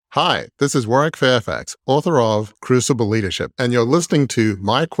Hi, this is Warwick Fairfax, author of Crucible Leadership, and you're listening to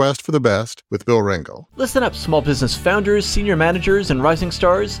My Quest for the Best with Bill Ringle. Listen up, small business founders, senior managers, and rising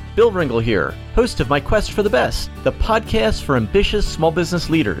stars. Bill Ringle here, host of My Quest for the Best, the podcast for ambitious small business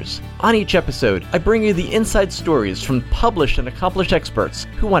leaders. On each episode, I bring you the inside stories from published and accomplished experts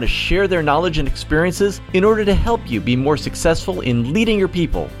who want to share their knowledge and experiences in order to help you be more successful in leading your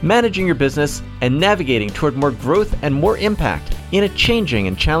people, managing your business, and navigating toward more growth and more impact in a changing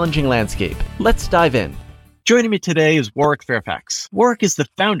and challenging landscape. Let's dive in. Joining me today is Warwick Fairfax. Warwick is the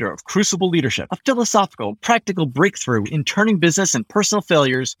founder of Crucible Leadership, a philosophical, practical breakthrough in turning business and personal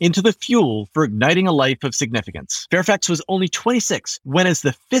failures into the fuel for igniting a life of significance. Fairfax was only 26 when, as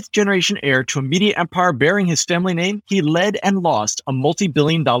the fifth-generation heir to a media empire bearing his family name, he led and lost a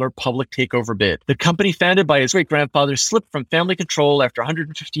multi-billion-dollar public takeover bid. The company founded by his great-grandfather slipped from family control after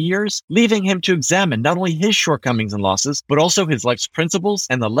 150 years, leaving him to examine not only his shortcomings and losses, but also his life's principles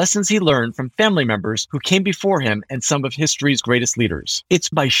and the lessons he learned from family members who came before him and some of history's greatest leaders. It's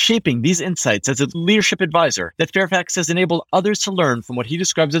by shaping these insights as a leadership advisor that Fairfax has enabled others to learn from what he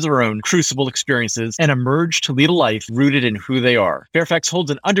describes as their own crucible experiences and emerge to lead a life rooted in who they are. Fairfax holds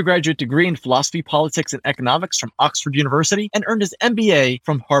an undergraduate degree in philosophy, politics, and economics from Oxford University and earned his MBA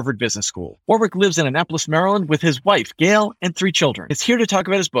from Harvard Business School. Warwick lives in Annapolis, Maryland with his wife, Gail, and 3 children. He's here to talk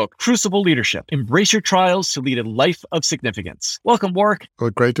about his book, Crucible Leadership: Embrace Your Trials to Lead a Life of Significance. Welcome, Warwick. Well,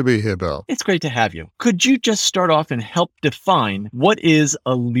 great to be here, Bill. It's great to have you. Could you just start off and help define what is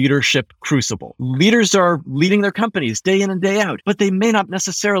a leadership crucible? Leaders are leading their companies day in and day out, but they may not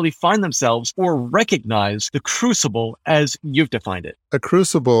necessarily find themselves or recognize the crucible as you've defined it. A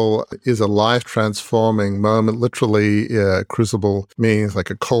crucible is a life-transforming moment. Literally, crucible means like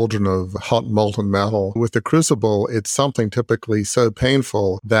a cauldron of hot molten metal. With the crucible, it's something typically so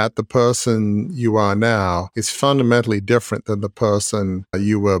painful that the person you are now is fundamentally different than the person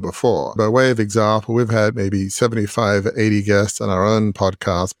you were before. By way of example, we've had maybe 75, 80 guests on our own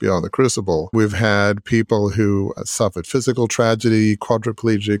podcast, Beyond the Crucible. We've had people who suffered physical tragedy,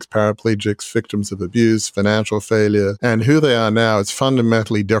 quadriplegics, paraplegics, victims of abuse, financial failure, and who they are now is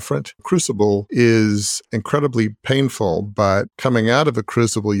fundamentally different. Crucible is incredibly painful, but coming out of a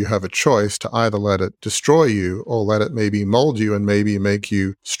crucible, you have a choice to either let it destroy you or let it maybe mold you and maybe make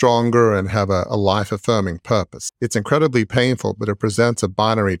you stronger and have a life-affirming purpose. It's incredibly painful, but it presents a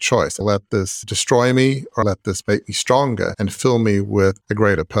binary choice. Let this destroy me or let this make me stronger and fill me with a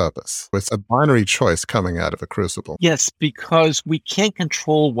greater purpose. It's a binary choice coming out of a crucible. Yes, because we can't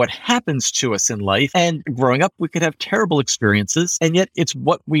control what happens to us in life. And growing up, we could have terrible experiences. And yet it's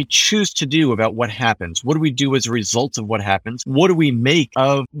what we choose to do about what happens. What do we do as a result of what happens? What do we make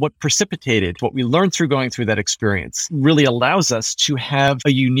of what precipitated what we learned through going through that experience? Really allows us to have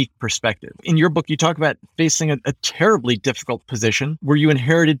a unique perspective. In your book, you talk about facing a terribly difficult position where you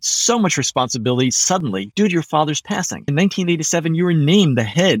inherited so much responsibility suddenly due to your father's passing. In 1987, you were named the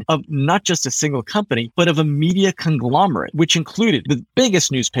head of not just a single company, but of a media conglomerate, which included the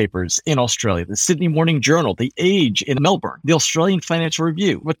biggest newspapers in Australia, the Sydney Morning Journal, The Age in Melbourne, the Australian Financial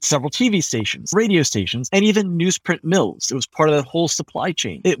Review, with several TV stations, radio stations, and even newsprint mills. It was part of that whole supply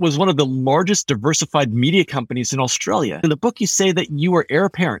chain. It was one of the largest diversified media companies in Australia. In the book, you say that you were heir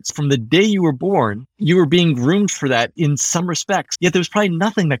apparents. From the day you were born, you were being groomed for that in some respects, yet there was probably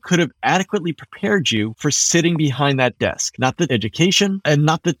nothing that could have adequately prepared you for sitting behind that desk. Not the education and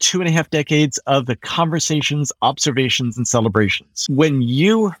not the 2.5 decades of the conversations, observations, and celebrations. When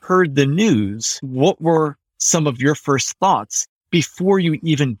you heard the news, what were some of your first thoughts before you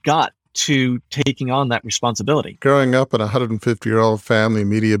even got to taking on that responsibility? Growing up in a 150-year-old family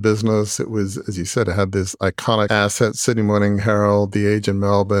media business, it was, as you said, it had this iconic asset, Sydney Morning Herald, The Age in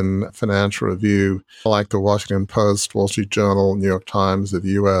Melbourne, Financial Review, like the Washington Post, Wall Street Journal, New York Times of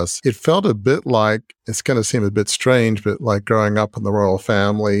the US. It felt a bit like, it's going to seem a bit strange, but like growing up in the royal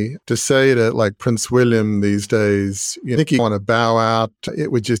family, to say that like Prince William these days, you think he'd want to bow out, it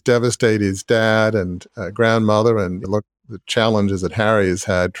would just devastate his dad and grandmother, and look the challenges that Harry has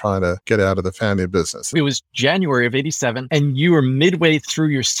had trying to get out of the family business. It was January of 87, and you were midway through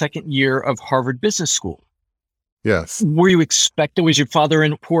your second year of Harvard Business School. Yes. Were you expecting, was your father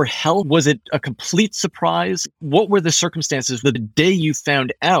in poor health? Was it a complete surprise? What were the circumstances the day you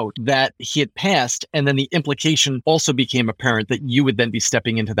found out that he had passed, and then the implication also became apparent that you would then be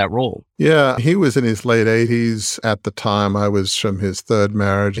stepping into that role? Yeah, he was in his late 80s at the time. I was from his third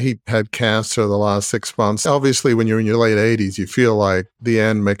marriage. He had cancer the last 6 months. Obviously, when you're in your late 80s, you feel like the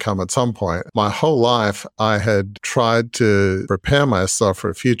end may come at some point. My whole life, I had tried to prepare myself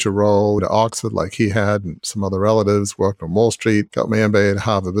for a future role at Oxford like he had and some other relatives, worked on Wall Street, got my MBA at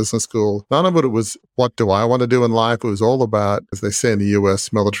Harvard Business School. None of it was, what do I want to do in life? It was all about, as they say in the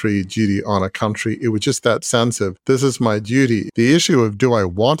US military, duty, honor, country. It was just that sense of, this is my duty. The issue of, do I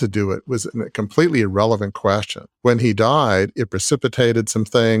want to do it, was a completely irrelevant question. When he died, it precipitated some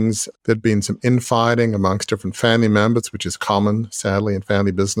things. There'd been some infighting amongst different family members, which is common, sadly, in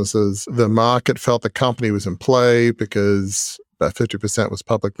family businesses. The market felt the company was in play because about 50% was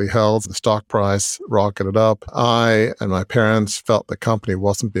publicly held. The stock price rocketed up. I and my parents felt the company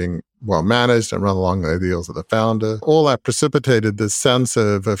wasn't being well managed and run along the ideals of the founder. All that precipitated this sense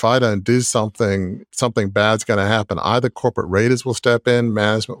of, if I don't do something, something bad's going to happen. Either corporate raiders will step in,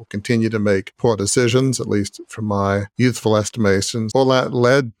 management will continue to make poor decisions, at least from my youthful estimations. All that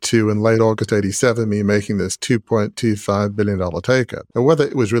led to, in late August 87, me making this $2.25 billion takeover. And whether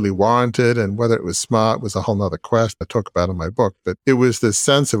it was really warranted and whether it was smart was a whole nother question I talk about in my book. But it was this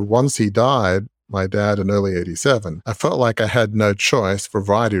sense of, once he died, my dad in early 87, I felt like I had no choice for a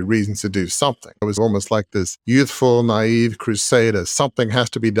variety of reasons to do something. It was almost like this youthful, naive crusader. Something has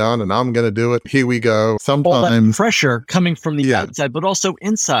to be done and I'm going to do it. Here we go. Sometimes all that pressure coming from the outside, but also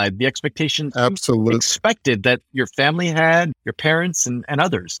inside, the expectations absolutely expected that your family had, your parents and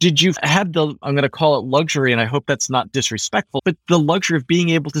others. Did you have the, I'm going to call it luxury, and I hope that's not disrespectful, but the luxury of being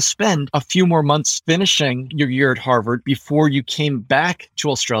able to spend a few more months finishing your year at Harvard before you came back to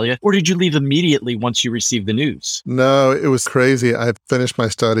Australia? Or did you leave immediately once you received the news? No, it was crazy. I finished my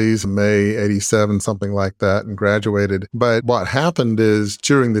studies in May 87, something like that, and graduated. But what happened is,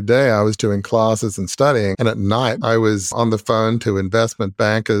 during the day, I was doing classes and studying. And at night, I was on the phone to investment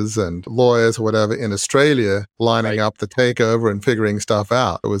bankers and lawyers or whatever in Australia, lining up the takeover and figuring stuff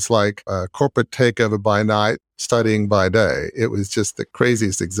out. It was like a corporate takeover by night, studying by day. It was just the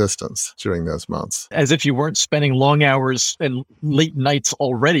craziest existence during those months. As if you weren't spending long hours and late nights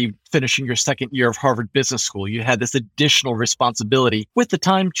already finishing your second year of Harvard Business School. You had this additional responsibility with the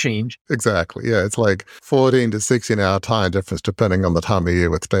time change. Exactly. Yeah. It's like 14 to 16-hour time difference depending on the time of year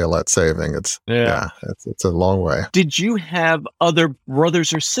with daylight saving. It's a long way. Did you have other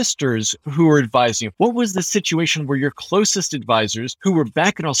brothers or sisters who were advising you? What was the situation where your closest advisors who were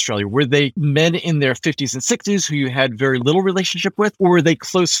back in Australia, were they men in their 50s and 60s who you had very little relationship with, or were they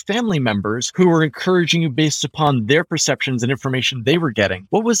close family members who were encouraging you based upon their perceptions and information they were getting?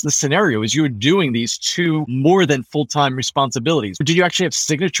 What was the scenario as you were doing these two more than full-time responsibilities? Did you actually have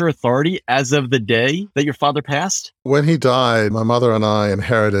signature authority as of the day that your father passed? When he died, my mother and I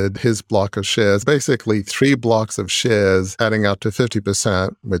inherited his block of shares, basically 3 blocks of shares adding up to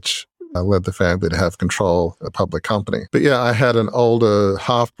 50%, which led the family to have control of a public company. But yeah, I had an older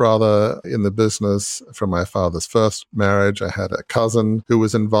half-brother in the business from my father's first marriage. I had a cousin who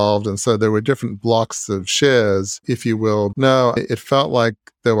was involved. And so there were different blocks of shares, if you will. No, it felt like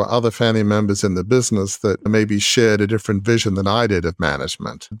there were other family members in the business that maybe shared a different vision than I did of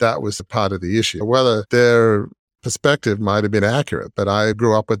management. That was a part of the issue. Whether their perspective might have been accurate, but I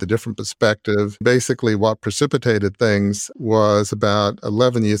grew up with a different perspective. Basically, what precipitated things was about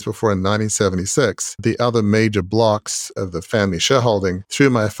 11 years before, in 1976, the other major blocks of the family shareholding threw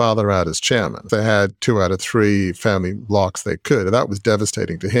my father out as chairman. They had 2 out of 3 family blocks they could. And that was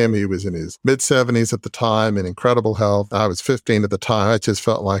devastating to him. He was in his mid-70s at the time, in incredible health. I was 15 at the time. I just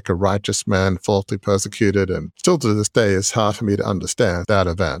felt like a righteous man, falsely persecuted. And still to this day, it's hard for me to understand that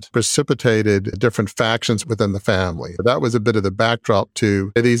event. Precipitated different factions within the family. That was a bit of the backdrop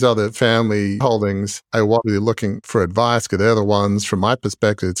to these other family holdings. I was really looking for advice because they're the ones, from my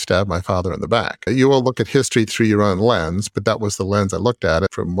perspective, stabbed my father in the back. You all look at history through your own lens, but that was the lens I looked at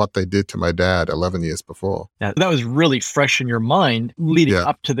it from what they did to my dad 11 years before. Now, that was really fresh in your mind leading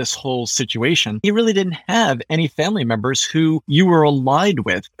up to this whole situation. You really didn't have any family members who you were allied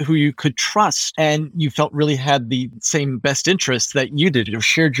with, who you could trust, and you felt really had the same best interests that you did, or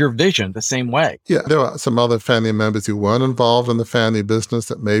shared your vision the same way. Yeah, there were some other family members who weren't involved in the family business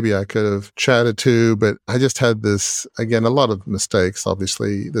that maybe I could have chatted to, but I just had this, again, a lot of mistakes,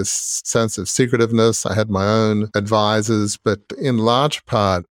 obviously, this sense of secretiveness. I had my own advisors, but in large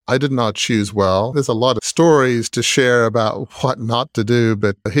part, I did not choose well. There's a lot of stories to share about what not to do,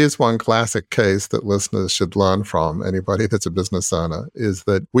 but here's one classic case that listeners should learn from, anybody that's a business owner, is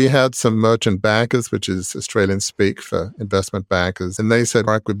that we had some merchant bankers, which is Australian speak for investment bankers, and they said,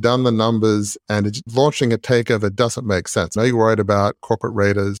 Mark, we've done the numbers and launching a takeover doesn't make sense. I know you're worried about corporate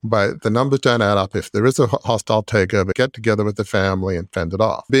raiders, but the numbers don't add up. If there is a hostile takeover, get together with the family and fend it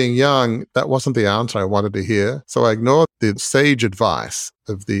off. Being young, that wasn't the answer I wanted to hear, so I ignored the sage advice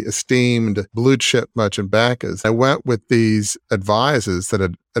of the esteemed blue chip merchant bankers. I went with these advisors that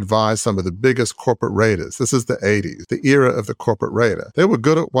had advised some of the biggest corporate raiders. This is the 80s, the era of the corporate raider. They were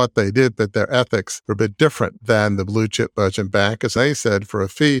good at what they did, but their ethics were a bit different than the blue chip merchant bankers. They said for a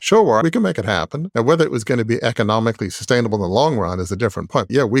fee, sure, we can make it happen. Now, whether it was going to be economically sustainable in the long run is a different point.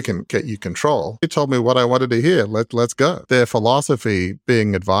 Yeah, we can get you control. They told me what I wanted to hear. Let's go. Their philosophy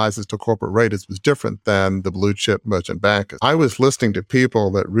being advisors to corporate raiders was different than the blue chip merchant bankers. I was listening to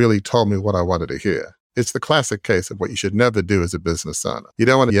people that really told me what I wanted to hear. It's the classic case of what you should never do as a business owner. You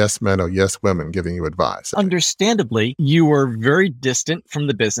don't want yes men or yes women giving you advice. Understandably, you were very distant from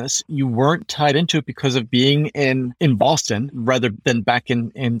the business. You weren't tied into it because of being in Boston rather than back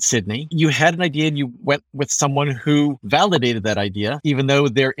in Sydney. You had an idea and you went with someone who validated that idea, even though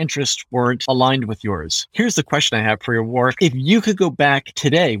their interests weren't aligned with yours. Here's the question I have for you, Warwick. If you could go back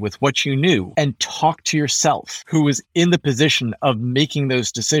today with what you knew and talk to yourself, who was in the position of making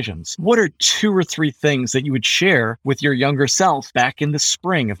those decisions, what are 2 or 3 things that you would share with your younger self back in the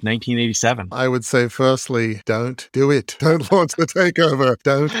spring of 1987? I would say, firstly, don't do it. Don't launch the takeover.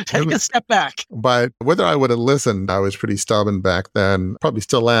 Don't take a step back. But whether I would have listened, I was pretty stubborn back then. Probably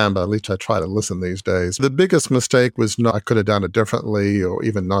still am, but at least I try to listen these days. The biggest mistake was not I could have done it differently or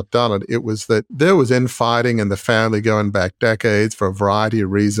even not done it. It was that there was infighting in the family going back decades for a variety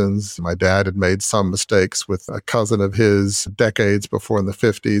of reasons. My dad had made some mistakes with a cousin of his decades before in the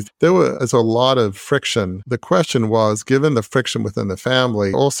 50s. There was a lot of friction. The question was, given the friction within the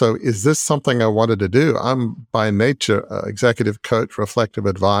family, also, is this something I wanted to do? I'm by nature an executive coach, reflective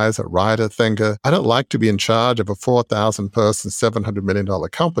advisor, writer, thinker. I don't like to be in charge of a 4,000 person, $700 million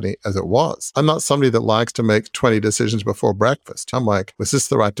company as it was. I'm not somebody that likes to make 20 decisions before breakfast. I'm like, was this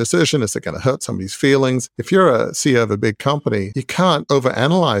the right decision? Is it going to hurt somebody's feelings? If you're a CEO of a big company, you can't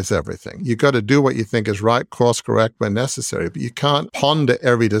overanalyze everything. You got to do what you think is right, course correct when necessary, but you can't ponder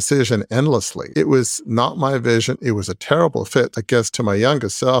every decision endlessly. It was not my vision. It was a terrible fit. I guess to my younger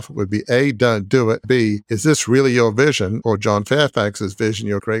self, it would be A, don't do it. B, is this really your vision or John Fairfax's vision,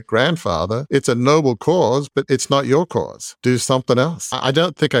 your great-grandfather? It's a noble cause, but it's not your cause. Do something else. I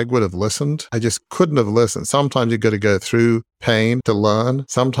don't think I would have listened. I just couldn't have listened. Sometimes you got to go through pain to learn.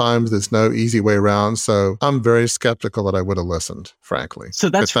 Sometimes there's no easy way around. So I'm very skeptical that I would have listened, frankly. So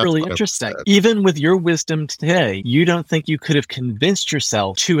that's really interesting. Even with your wisdom today, you don't think you could have convinced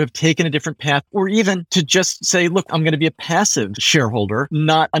yourself to have taken a different path or even to just say, look, I'm going to be a passive shareholder,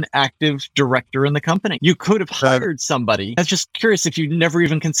 not an active director in the company. You could have hired somebody. I was just curious if you never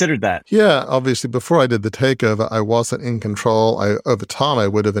even considered that. Yeah, obviously, before I did the takeover, I wasn't in control. Over time, I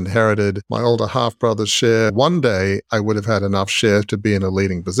would have inherited my older half-brother's share. One day, I would have had enough shares to be in a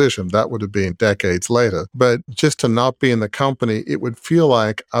leading position. That would have been decades later. But just to not be in the company, it would feel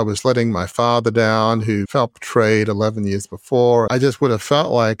like I was letting my father down, who felt betrayed 11 years before. I just would have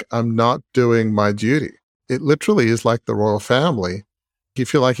felt like I'm not doing my duty. It literally is like the royal family. You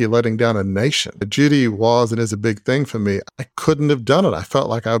feel like you're letting down a nation. Duty was and is a big thing for me. I couldn't have done it. I felt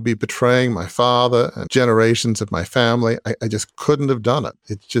like I would be betraying my father and generations of my family. I just couldn't have done it.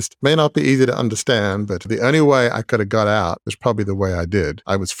 It just may not be easy to understand, but the only way I could have got out was probably the way I did.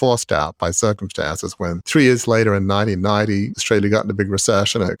 I was forced out by circumstances when 3 years later in 1990, Australia got in a big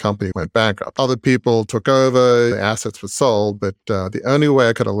recession and a company went bankrupt. Other people took over, the assets were sold, but the only way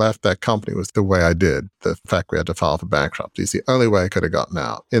I could have left that company was the way I did. The fact we had to file for bankruptcy is the only way I could have got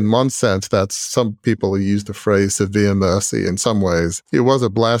out. In one sense, that's some people use the phrase severe mercy. In some ways, it was a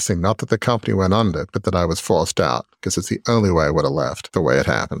blessing, not that the company went under, but that I was forced out, because it's the only way I would have left the way it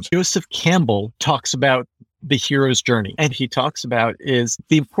happened. Joseph Campbell talks about the hero's journey. And he talks about is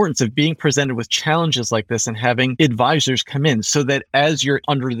the importance of being presented with challenges like this and having advisors come in so that as you're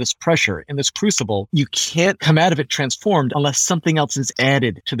under this pressure in this crucible, you can't come out of it transformed unless something else is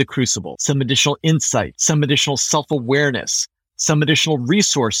added to the crucible, some additional insight, some additional self-awareness, some additional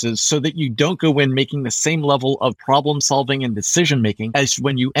resources so that you don't go in making the same level of problem solving and decision making as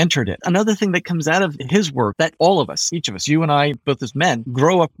when you entered it. Another thing that comes out of his work that all of us, each of us, you and I, both as men,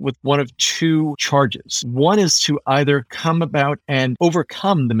 grow up with one of 2 charges. One is to either come about and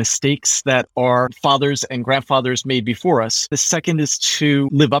overcome the mistakes that our fathers and grandfathers made before us. The second is to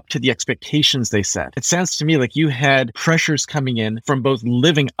live up to the expectations they set. It sounds to me like you had pressures coming in from both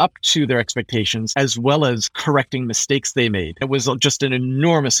living up to their expectations as well as correcting mistakes they made. It was just an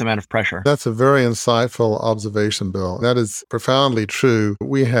enormous amount of pressure. That's a very insightful observation, Bill. That is profoundly true.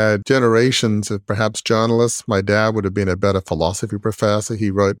 We had generations of perhaps journalists. My dad would have been a better philosophy professor.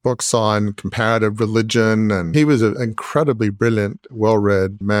 He wrote books on comparative religion, and he was an incredibly brilliant,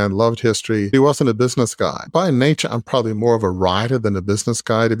 well-read man, loved history. He wasn't a business guy. By nature, I'm probably more of a writer than a business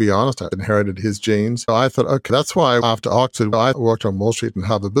guy, to be honest. I inherited his genes. So I thought, okay, that's why after Oxford, I worked on Wall Street and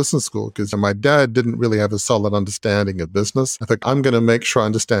Harvard Business School, because my dad didn't really have a solid understanding of business. I think I'm going to make sure I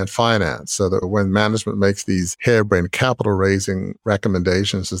understand finance so that when management makes these harebrained capital raising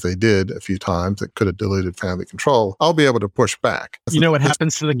recommendations, as they did a few times that could have diluted family control, I'll be able to push back. You know what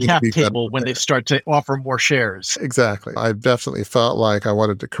happens to the cap table when they start to offer more shares. Exactly. I definitely felt like I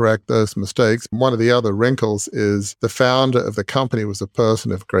wanted to correct those mistakes. One of the other wrinkles is the founder of the company was a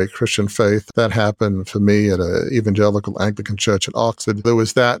person of great Christian faith. That happened for me at an evangelical Anglican church in Oxford. There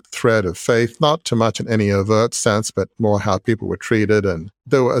was that thread of faith, not too much in any overt sense, but more how people were treated. And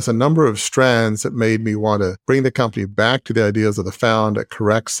there was a number of strands that made me want to bring the company back to the ideas of the founder,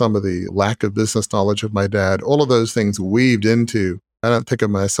 correct some of the lack of business knowledge of my dad. All of those things weaved into, I don't think of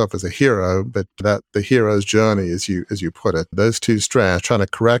myself as a hero, but that the hero's journey, as you put it, those two strands, trying to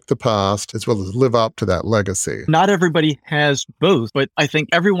correct the past as well as live up to that legacy. Not everybody has both, but I think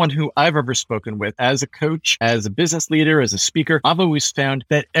everyone who I've ever spoken with as a coach, as a business leader, as a speaker, I've always found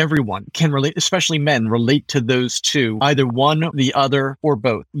that everyone can relate, especially men, relate to those two, either one, the other, or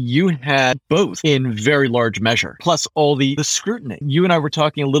both. You had both in very large measure, plus all the scrutiny. You and I were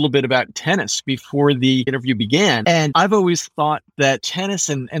talking a little bit about tennis before the interview began, and I've always thought that tennis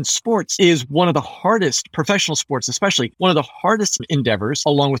and sports is one of the hardest, professional sports especially, one of the hardest endeavors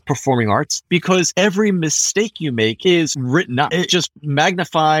along with performing arts, because every mistake you make is written up. It's just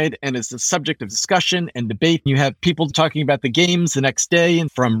magnified and is the subject of discussion and debate. You have people talking about the games the next day,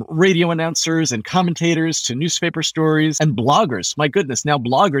 and from radio announcers and commentators to newspaper stories and bloggers. My goodness, now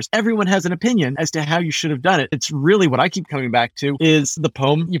bloggers, everyone has an opinion as to how you should have done it. It's really what I keep coming back to is the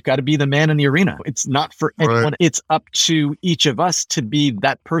poem, "You've got to be the man in the arena." It's not for anyone. Right. It's up to each of us to be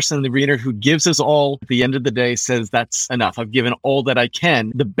that person in the arena who gives us all, at the end of the day, says, that's enough. I've given all that I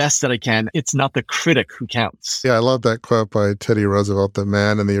can, the best that I can. It's not the critic who counts. Yeah, I love that quote by Teddy Roosevelt, "The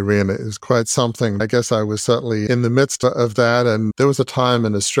man in the arena," is quite something. I guess I was certainly in the midst of that. And there was a time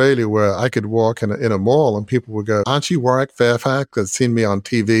in Australia where I could walk in a mall and people would go, "Aren't you Warwick Fairfax? They'd seen me on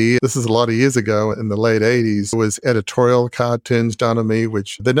TV." This is a lot of years ago in the late 80s. There was editorial cartoons done of me,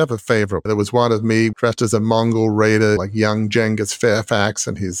 which they're never favorable. There was one of me dressed as a Mongol raider, like young Genghis Fairfax,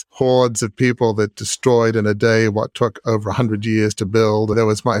 and his hordes of people that destroyed in a day what took over 100 years to build. There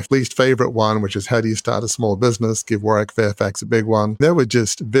was my least favorite one, which is "How do you start a small business? Give Warwick Fairfax a big one." They were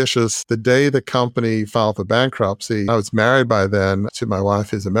just vicious. The day the company filed for bankruptcy, I was married by then to my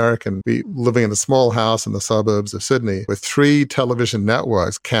wife, who's American. We living in a small house in the suburbs of Sydney with 3 television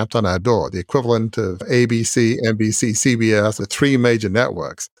networks camped on our door, the equivalent of ABC, NBC, CBS, with 3 major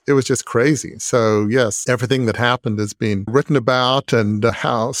networks. It was just crazy. So yes, everything that happened has been written about, and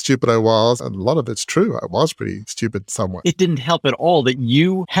how stupid I was. And a lot of it's true. I was pretty stupid somewhat. It didn't help at all that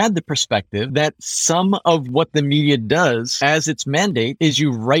you had the perspective that some of what the media does as its mandate is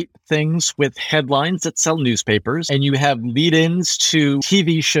you write things with headlines that sell newspapers, and you have lead-ins to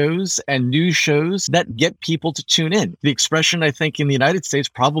TV shows and news shows that get people to tune in. The expression, I think, in the United States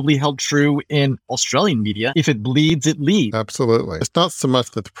probably held true in Australian media. If it bleeds, it leads. Absolutely. It's not so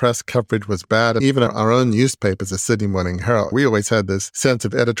much that the press coverage was bad. Even our own newspapers, the Sydney Morning Herald, we always had this sense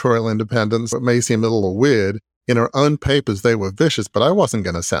of editorial independence. It may seem a little weird. In our own papers, they were vicious, but I wasn't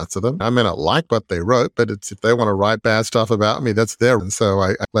going to censor them. I may not like what they wrote, but if they want to write bad stuff about me, that's theirs. And so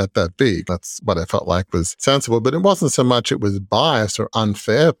I let that be. That's what I felt like was sensible. But it wasn't so much it was biased or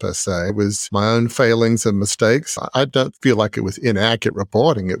unfair per se. It was my own failings and mistakes. I don't feel like it was inaccurate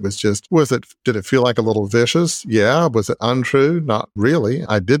reporting. It was just, did it feel like a little vicious? Yeah. Was it untrue? Not really.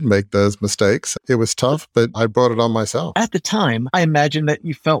 I did make those mistakes. It was tough, but I brought it on myself. At the time, I imagine that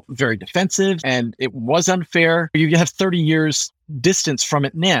you felt very defensive and it was unfair. You have 30 years distance from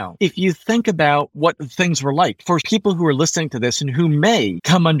it now. If you think about what things were like for people who are listening to this and who may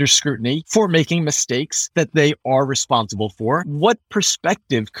come under scrutiny for making mistakes that they are responsible for, what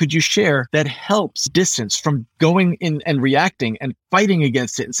perspective could you share that helps distance from going in and reacting and fighting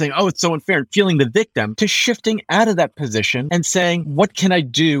against it and saying, oh, it's so unfair, and feeling the victim, to shifting out of that position and saying, what can I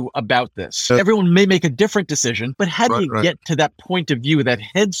do about this? Everyone may make a different decision, but how do you get to that point of view, that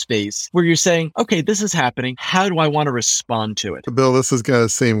headspace where you're saying, okay, this is happening. How do I want to respond to it? Bill, this is going to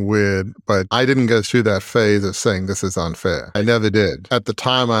seem weird, but I didn't go through that phase of saying this is unfair. I never did. At the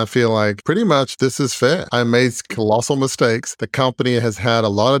time, I feel like pretty much this is fair. I made colossal mistakes. The company has had a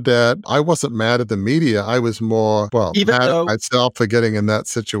lot of debt. I wasn't mad at the media. I was more, mad at myself for getting in that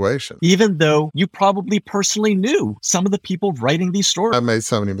situation. Even though you probably personally knew some of the people writing these stories. I made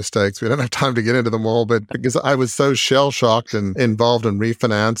so many mistakes. We don't have time to get into them all, but because I was so shell-shocked and involved in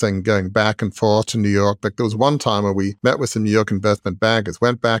refinancing, going back and forth to New York. Like there was one time where we met with some New York investment bankers,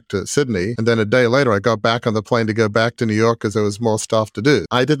 went back to Sydney, and then a day later I got back on the plane to go back to New York because there was more stuff to do.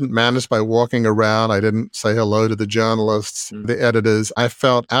 I didn't manage by walking around. I didn't say hello to the journalists, the editors. I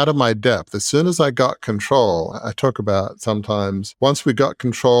felt out of my depth. As soon as I got control, I talk about sometimes, once we got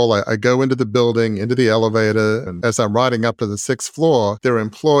control, I go into the building, into the elevator, and as I'm riding up to the 6th floor, there are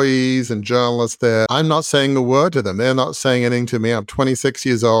employees and journalists there. I'm not saying a word to them. They're not saying anything to me. I'm 26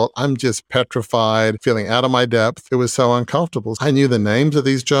 years old. I'm just petrified, feeling out of my depth. It was so uncomfortable. I knew the names of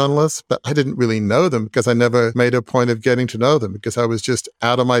these journalists, but I didn't really know them because I never made a point of getting to know them because I was just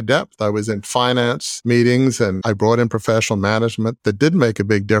out of my depth. I was in finance meetings and I brought in professional management that did make a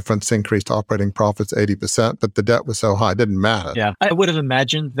big difference, increased operating profits 80%, but the debt was so high, it didn't matter. Yeah. I would have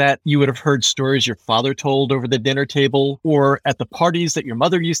imagined that you would have heard stories your father told over the dinner table or at the parties that your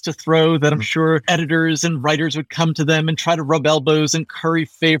mother used to throw that I'm sure editors and writers would come to them and try to rub elbows and curry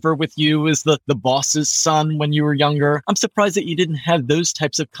favor with you as the boss's son when you were younger. I'm surprised that you didn't have those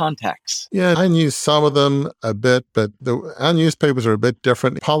types of contacts. Yeah, I knew some of them a bit, but our newspapers are a bit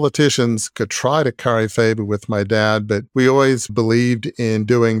different. Politicians could try to curry favor with my dad, but we always believed in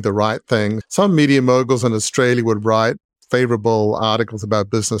doing the right thing. Some media moguls in Australia would write favorable articles about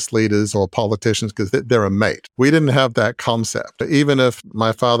business leaders or politicians because they're a mate. We didn't have that concept. Even if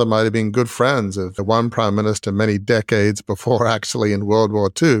my father might have been good friends of the one prime minister many decades before, actually in World War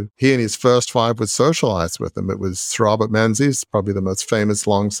II, he and his first wife would socialize with him. It was Robert Menzies, probably the most famous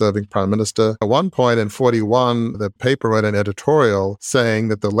long-serving prime minister. At one point in 41, the paper wrote an editorial saying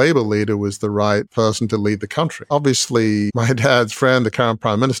that the Labour leader was the right person to lead the country. Obviously, my dad's friend, the current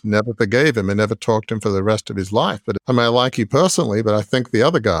prime minister, never forgave him and never talked to him for the rest of his life. But I like you personally, but I think the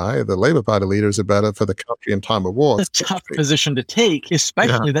other guy, the Labour Party leader, is better for the country in time of war. It's a tough position to take,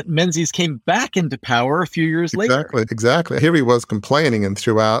 especially that Menzies came back into power a few years later. Exactly. Here he was complaining, and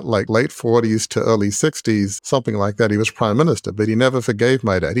throughout like late 40s to early 60s, something like that, he was prime minister, but he never forgave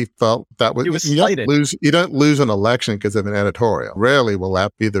my dad. He felt that was slighted. You don't lose an election because of an editorial. Rarely will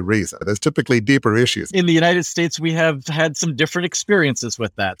that be the reason. There's typically deeper issues. In the United States, we have had some different experiences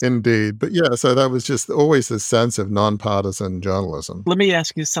with that. Indeed. But yeah, so that was just always this sense of nonpartisan journalism. Let me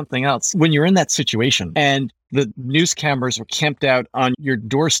ask you something else. When you're in that situation and the news cameras were camped out on your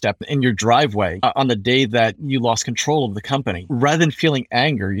doorstep in your driveway on the day that you lost control of the company, rather than feeling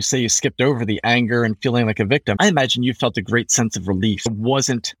anger, you say you skipped over the anger and feeling like a victim. I imagine you felt a great sense of relief. It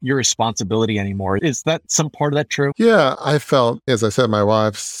wasn't your responsibility anymore. Is that some part of that true? Yeah, I felt, as I said, my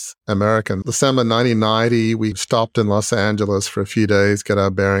wife's American. December 1990, we stopped in Los Angeles for a few days, get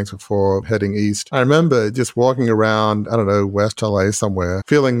our bearings before heading east. I remember just walking around, I don't know, West LA somewhere,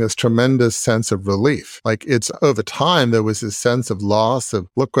 feeling this tremendous sense of relief. Like it's over time, there was this sense of loss of,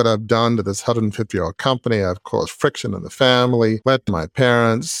 look what I've done to this 150-year-old company. I've caused friction in the family, led to my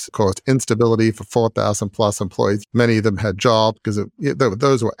parents, caused instability for 4,000 plus employees. Many of them had jobs because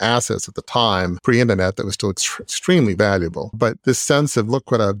those were assets at the time, pre-internet, that was still extremely valuable. But this sense of,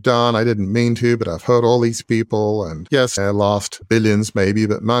 look what I've done, I didn't mean to, but I've hurt all these people. And yes, I lost billions maybe,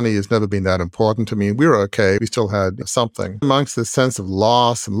 but money has never been that important to me. We were okay. We still had something. Amongst this sense of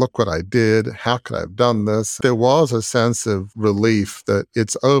loss and look what I did, how could I have done this? There was a sense of relief that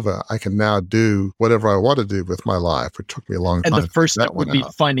it's over. I can now do whatever I want to do with my life. It took me a long time. And the first step would be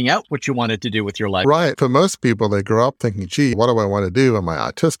finding out what you wanted to do with your life. Right. For most people, they grow up thinking, gee, what do I want to do? Am I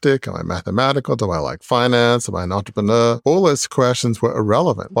artistic? Am I mathematical? Do I like finance? Am I an entrepreneur? All those questions were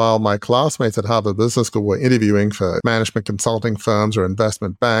irrelevant. While my classmates at Harvard Business School were interviewing for management consulting firms or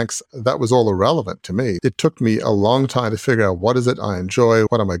investment banks, that was all irrelevant to me. It took me a long time to figure out what is it I enjoy,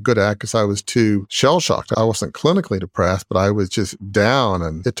 what am I good at, because I was too shell-shocked. I wasn't clinically depressed, but I was just down.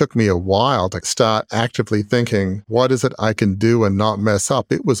 And it took me a while to start actively thinking, what is it I can do and not mess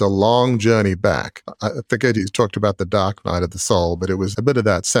up? It was a long journey back. I forget you talked about the dark night of the soul, but it was a bit of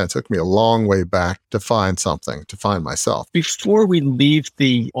that sense. It took me a long way back to find something, to find myself. Before we leave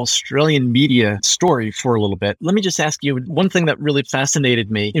the Australian media story for a little bit, let me just ask you, one thing that really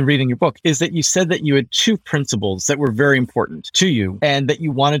fascinated me in reading your book is that you said that you had two principles that were very important to you and that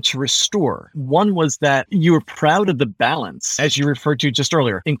you wanted to restore. One was that you were proud of the balance, as you referred to just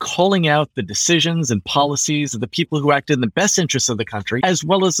earlier, in calling out the decisions and policies of the people who acted in the best interests of the country, as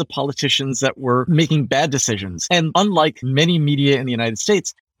well as the politicians that were making bad decisions. And unlike many media in the United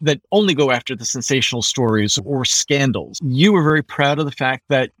States, that only go after the sensational stories or scandals. You were very proud of the fact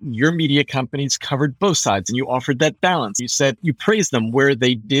that your media companies covered both sides and you offered that balance. You said you praised them where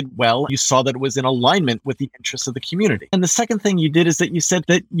they did well. You saw that it was in alignment with the interests of the community. And the second thing you did is that you said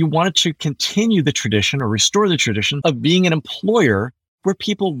that you wanted to continue the tradition or restore the tradition of being an employer where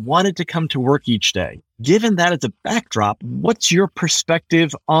people wanted to come to work each day. Given that as a backdrop, what's your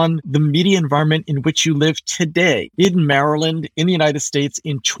perspective on the media environment in which you live today in Maryland, in the United States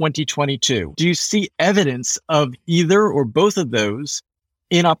in 2022? Do you see evidence of either or both of those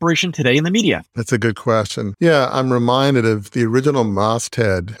in operation today in the media? That's a good question. Yeah, I'm reminded of the original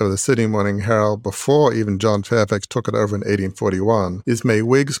masthead of the Sydney Morning Herald before even John Fairfax took it over in 1841 is "May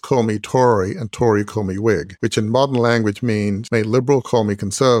Whigs call me Tory and Tory call me Whig," which in modern language means may Liberal call me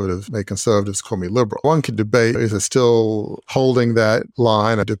Conservative, may Conservatives call me Liberal. One could debate, is it still holding that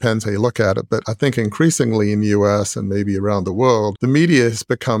line? It depends how you look at it. But I think increasingly in the US and maybe around the world, the media has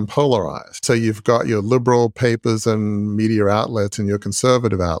become polarized. So you've got your liberal papers and media outlets and your conservative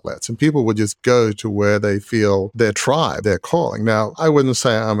outlets, and people would just go to where they feel their tribe, their calling. Now, I wouldn't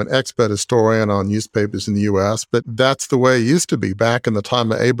say I'm an expert historian on newspapers in the US, but that's the way it used to be back in the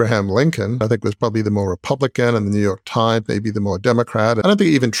time of Abraham Lincoln. I think it was probably the more Republican, and the New York Times, maybe the more Democrat. I don't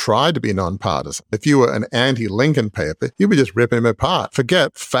think it even tried to be nonpartisan. If you were an anti-Lincoln paper, you would just rip him apart.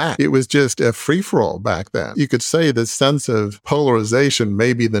 Forget fact. It was just a free-for-all back then. You could say the sense of polarization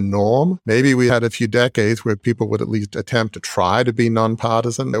may be the norm. Maybe we had a few decades where people would at least attempt to try to be nonpartisan.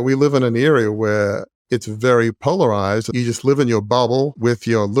 We live in an area where it's very polarized. You just live in your bubble with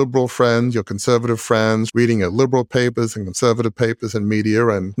your liberal friends, your conservative friends, reading your liberal papers and conservative papers and media.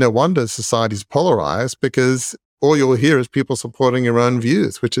 And no wonder society's polarized, because all you'll hear is people supporting your own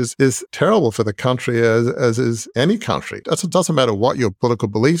views, which is terrible for the country as is any country. It doesn't matter what your political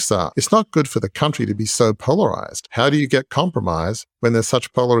beliefs are. It's not good for the country to be so polarized. How do you get compromise when there's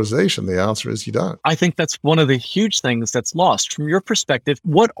such polarization? The answer is you don't. I think that's one of the huge things that's lost. From your perspective,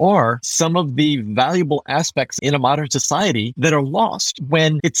 what are some of the valuable aspects in a modern society that are lost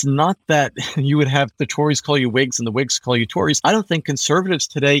when it's not that you would have the Tories call you Whigs and the Whigs call you Tories? I don't think conservatives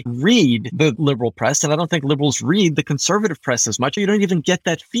today read the liberal press, and I don't think liberals read the conservative press as much. You don't even get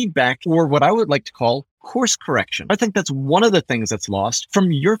that feedback, or what I would like to call course correction. I think that's one of the things that's lost.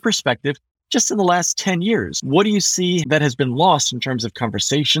 From your perspective, just in the last 10 years, what do you see that has been lost in terms of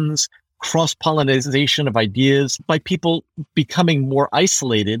conversations, cross-pollination of ideas, by people becoming more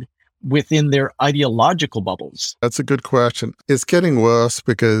isolated within their ideological bubbles? That's a good question. It's getting worse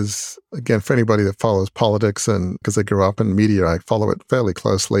because, again, for anybody that follows politics, and because I grew up in media, I follow it fairly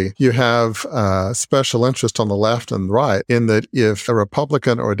closely, you have special interest on the left and right in that if a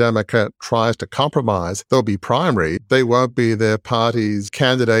Republican or a Democrat tries to compromise, they'll be primary. They won't be their party's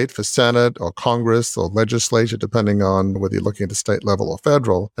candidate for Senate or Congress or legislature, depending on whether you're looking at the state level or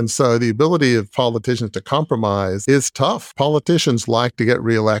federal. And so the ability of politicians to compromise is tough. Politicians like to get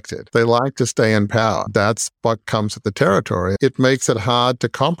reelected. They like to stay in power. That's what comes with the territory. It makes it hard to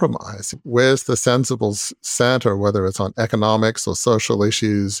compromise. Where's the sensible center, whether it's on economics or social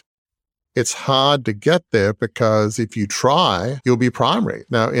issues? It's hard to get there because if you try, you'll be primary.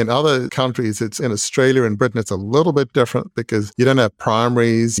 Now, in other countries, it's in Australia and Britain, it's a little bit different because you don't have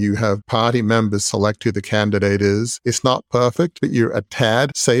primaries. You have party members select who the candidate is. It's not perfect, but you're a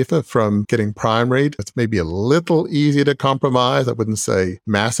tad safer from getting primaried. It's maybe a little easier to compromise. I wouldn't say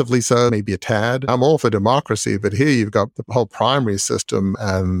massively so, maybe a tad. I'm all for democracy, but here you've got the whole primary system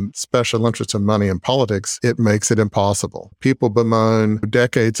and special interests and money in politics. It makes it impossible. People bemoan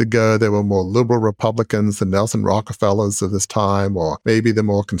decades ago there were more liberal Republicans than Nelson Rockefellers of this time, or maybe the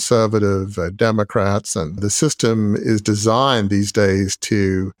more conservative Democrats. And the system is designed these days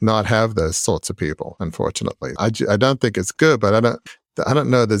to not have those sorts of people, unfortunately. I don't think it's good, but I don't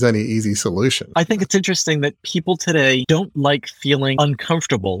know there's any easy solution. I think it's interesting that people today don't like feeling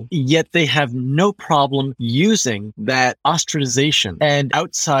uncomfortable, yet they have no problem using that ostracization and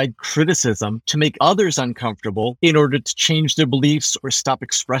outside criticism to make others uncomfortable in order to change their beliefs or stop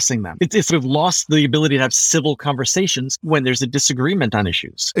expressing them. It's we've lost the ability to have civil conversations when there's a disagreement on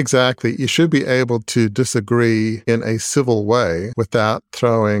issues. Exactly. You should be able to disagree in a civil way without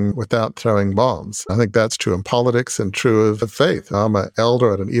throwing bombs. I think that's true in politics and true of faith. I'm an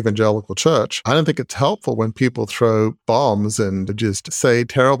elder at an evangelical church. I don't think it's helpful when people throw bombs and just say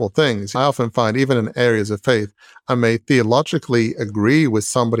terrible things. I often find, even in areas of faith, I may theologically agree with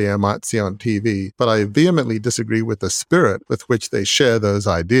somebody I might see on TV, but I vehemently disagree with the spirit with which they share those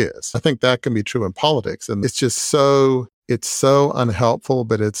ideas. I think that can be true in politics. And it's just so It's so unhelpful,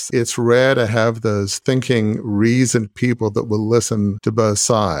 but it's rare to have those thinking, reasoned people that will listen to both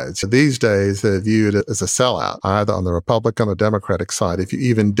sides. These days, they're viewed as a sellout, either on the Republican or Democratic side, if you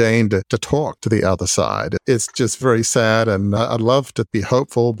even deign to talk to the other side. It's just very sad, and I'd love to be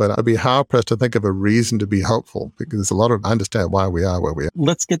hopeful, but I'd be hard-pressed to think of a reason to be hopeful, because there's a lot of, I understand why we are where we are.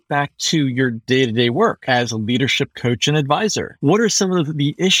 Let's get back to your day-to-day work as a leadership coach and advisor. What are some of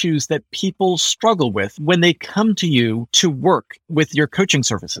the issues that people struggle with when they come to you to work with your coaching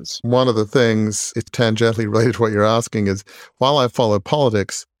services? One of the things, it's tangentially related to what you're asking, is while I follow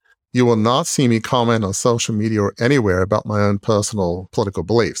politics, you will not see me comment on social media or anywhere about my own personal political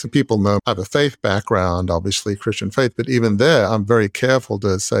beliefs. And people know I have a faith background, obviously Christian faith, but even there, I'm very careful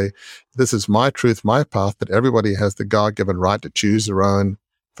to say, this is my truth, my path, that everybody has the God-given right to choose their own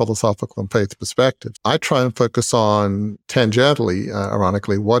philosophical and faith perspective. I try and focus on, tangentially,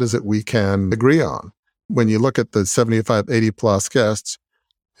 ironically, what is it we can agree on? When you look at the 75, 80 plus guests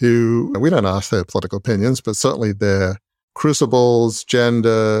who, we don't ask their political opinions, but certainly their crucibles,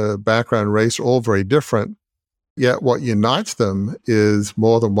 gender, background, race, are all very different. Yet what unites them is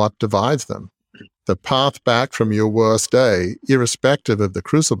more than what divides them. The path back from your worst day, irrespective of the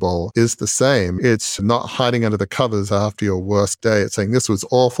crucible, is the same. It's not hiding under the covers after your worst day. It's saying, this was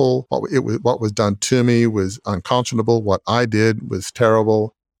awful. What was done to me was unconscionable. What I did was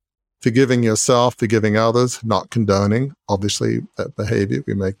terrible. Forgiving yourself, forgiving others, not condoning, obviously, that behavior.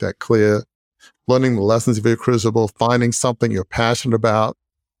 We make that clear. Learning the lessons of your crucible, finding something you're passionate about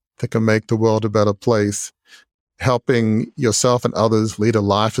that can make the world a better place, helping yourself and others lead a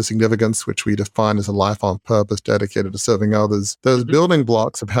life of significance, which we define as a life on purpose dedicated to serving others. Those building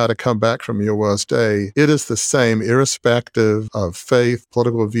blocks of how to come back from your worst day, it is the same, irrespective of faith,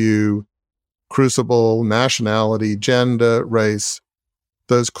 political view, crucible, nationality, gender, race.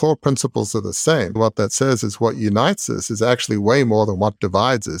 Those core principles are the same. What that says is what unites us is actually way more than what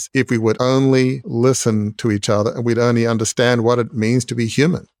divides us. If we would only listen to each other and we'd only understand what it means to be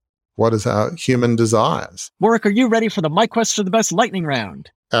human, what is our human desires. Warwick, are you ready for the My Quest for the Best lightning round?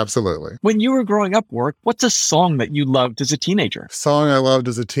 Absolutely. When you were growing up, Warwick, what's a song that you loved as a teenager? Song I loved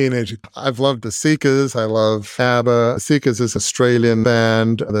as a teenager. I've loved the Seekers. I love ABBA. Seekers is an Australian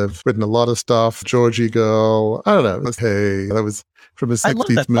band. They've written a lot of stuff. Georgie Girl. I don't know. Hey, that was from a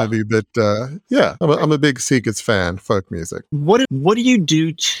 60s movie, but yeah, I'm a big Seekers fan, folk music. What do you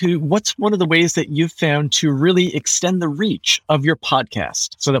do what's one of the ways that you've found to really extend the reach of your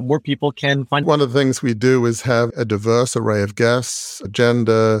podcast so that more people can find? One of the things we do is have a diverse array of guests,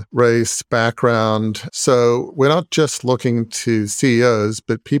 gender, race, background. So we're not just looking to CEOs,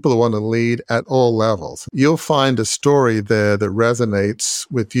 but people who want to lead at all levels. You'll find a story there that resonates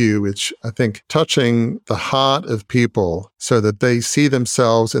with you, which I think touching the heart of people so that they see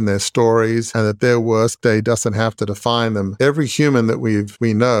themselves in their stories and that their worst day doesn't have to define them. Every human that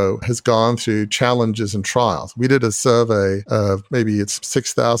we know has gone through challenges and trials. We did a survey of maybe it's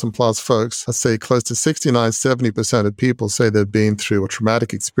 6,000 plus folks. I'd say close to 69, 70% of people say they've been through a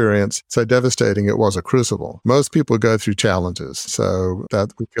traumatic experience so devastating it was a crucible. Most people go through challenges, so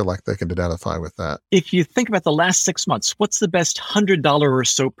that we feel like they can identify with that. If you think about the last 6 months, what's the best $100 or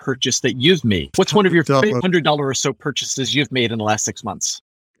so purchase that you've made? What's one of your favorite $100 or so purchases you've made in the last 6 months?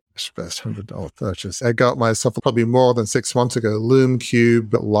 Best $100 purchase. I got myself probably more than 6 months ago, Loom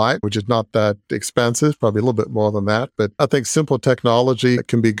Cube Lite, which is not that expensive, probably a little bit more than that. But I think simple technology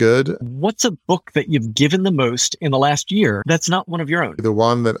can be good. What's a book that you've given the most in the last year that's not one of your own? The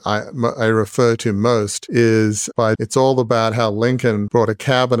one that I refer to most is It's all about how Lincoln brought a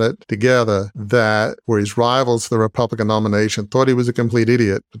cabinet together that where his rivals for the Republican nomination thought he was a complete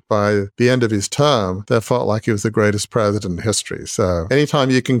idiot. But by the end of his term, they felt like he was the greatest president in history. So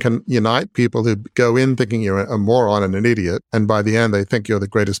anytime you can unite people who go in thinking you're a moron and an idiot, and by the end they think you're the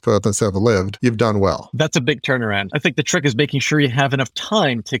greatest person that's ever lived, you've done well. That's a big turnaround. I think the trick is making sure you have enough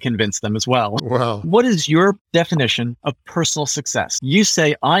time to convince them as well. Wow. What is your definition of personal success? You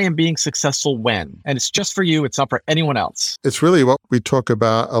say, I am being successful when, and it's just for you, it's not for anyone else. It's really what we talk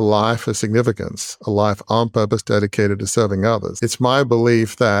about, a life of significance, a life on purpose dedicated to serving others. It's my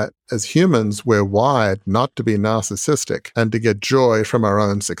belief that as humans, we're wired not to be narcissistic and to get joy from our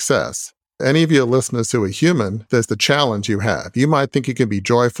own success. Any of your listeners who are human, there's the challenge you have. You might think you can be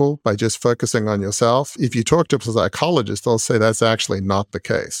joyful by just focusing on yourself. If you talk to a psychologist, they'll say that's actually not the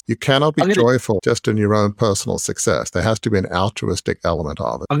case. You cannot be joyful just in your own personal success. There has to be an altruistic element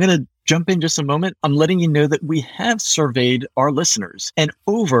of it. I'm going to jump in just a moment. I'm letting you know that we have surveyed our listeners and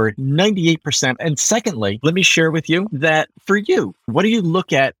over 98%. And secondly, let me share with you that for you, what do you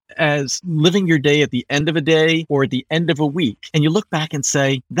look at as living your day at the end of a day or at the end of a week? And you look back and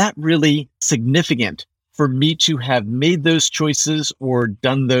say, that really significant for me to have made those choices or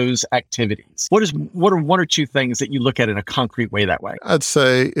done those activities? What are one or two things that you look at in a concrete way that way? I'd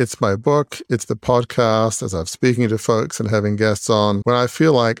say it's my book, it's the podcast, as I'm speaking to folks and having guests on, when I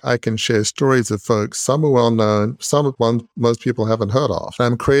feel like I can share stories of folks, some are well known, some are ones most people haven't heard of.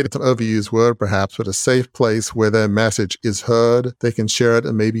 I'm creating an overused word perhaps, but a safe place where their message is heard. They can share it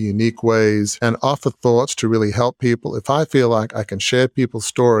in maybe unique ways and offer thoughts to really help people. If I feel like I can share people's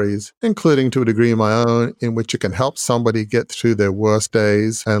stories, including to a degree my own, in which it can help somebody get through their worst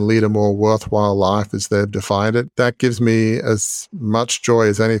days and lead a more worthwhile life as they've defined it, that gives me as much joy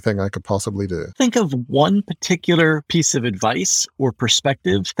as anything I could possibly do. Think of one particular piece of advice or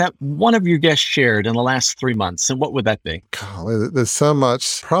perspective that one of your guests shared in the last 3 months, and what would that be? God, there's so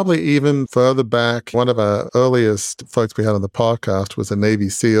much. Probably even further back, one of our earliest folks we had on the podcast was a Navy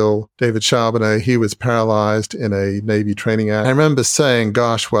SEAL, David Charbonnet. He was paralyzed in a Navy training accident. I remember saying,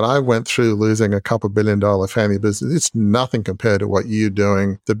 gosh, what I went through losing a couple $1 billion family business, it's nothing compared to what you're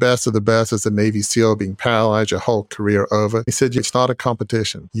doing. The best of the best as a Navy SEAL being paralyzed, your whole career over. He said, it's not a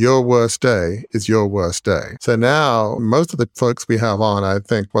competition. Your worst day is your worst day. So now most of the folks we have on, I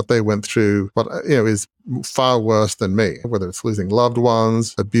think what they went through, is far worse than me, whether it's losing loved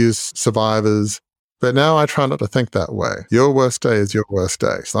ones, abuse survivors. But now I try not to think that way. Your worst day is your worst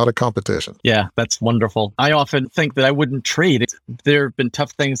day. It's not a competition. Yeah, that's wonderful. I often think that I wouldn't trade. There have been tough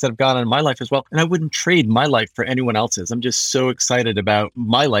things that have gone on in my life as well, and I wouldn't trade my life for anyone else's. I'm just so excited about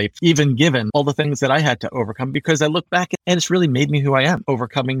my life, even given all the things that I had to overcome, because I look back and it's really made me who I am,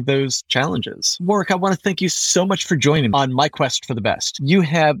 overcoming those challenges. Warwick, I want to thank you so much for joining me on my quest for the best. You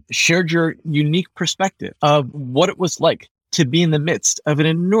have shared your unique perspective of what it was like to be in the midst of an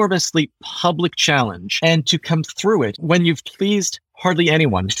enormously public challenge and to come through it when you've pleased hardly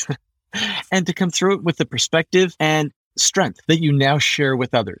anyone and to come through it with the perspective and strength that you now share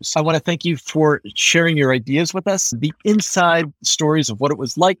with others. I want to thank you for sharing your ideas with us, the inside stories of what it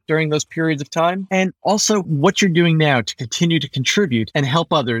was like during those periods of time, and also what you're doing now to continue to contribute and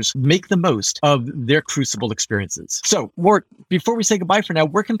help others make the most of their crucible experiences. So, Warwick, before we say goodbye for now,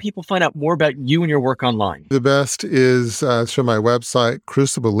 where can people find out more about you and your work online? The best is through my website,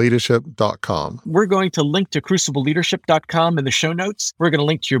 crucibleleadership.com. We're going to link to crucibleleadership.com in the show notes. We're going to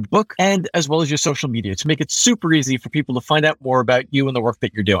link to your book and as well as your social media to make it super easy for people to find out more about you and the work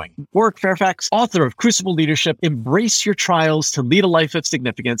that you're doing. Warwick Fairfax, author of Crucible Leadership, Embrace Your Trials to Lead a Life of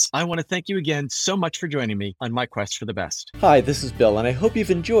Significance. I want to thank you again so much for joining me on My Quest for the Best. Hi, this is Bill, and I hope you've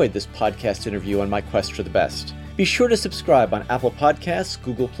enjoyed this podcast interview on My Quest for the Best. Be sure to subscribe on Apple Podcasts,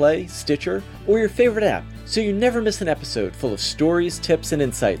 Google Play, Stitcher, or your favorite app so you never miss an episode full of stories, tips, and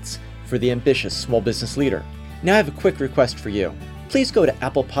insights for the ambitious small business leader. Now I have a quick request for you. Please go to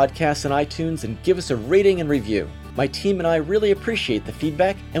Apple Podcasts and iTunes and give us a rating and review. My team and I really appreciate the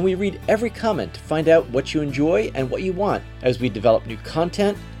feedback, and we read every comment to find out what you enjoy and what you want as we develop new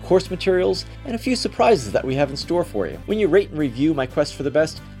content, course materials, and a few surprises that we have in store for you. When you rate and review My Quest for the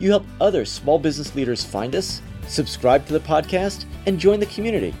Best, you help other small business leaders find us, subscribe to the podcast, and join the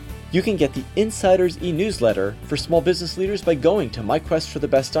community. You can get the Insider's e-newsletter for small business leaders by going to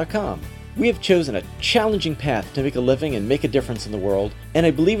myquestforthebest.com. We have chosen a challenging path to make a living and make a difference in the world, and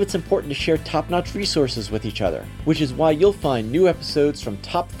I believe it's important to share top-notch resources with each other, which is why you'll find new episodes from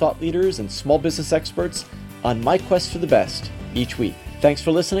top thought leaders and small business experts on My Quest for the Best each week. Thanks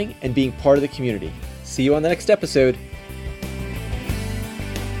for listening and being part of the community. See you on the next episode.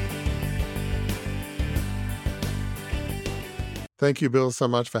 Thank you, Bill, so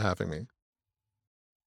much for having me.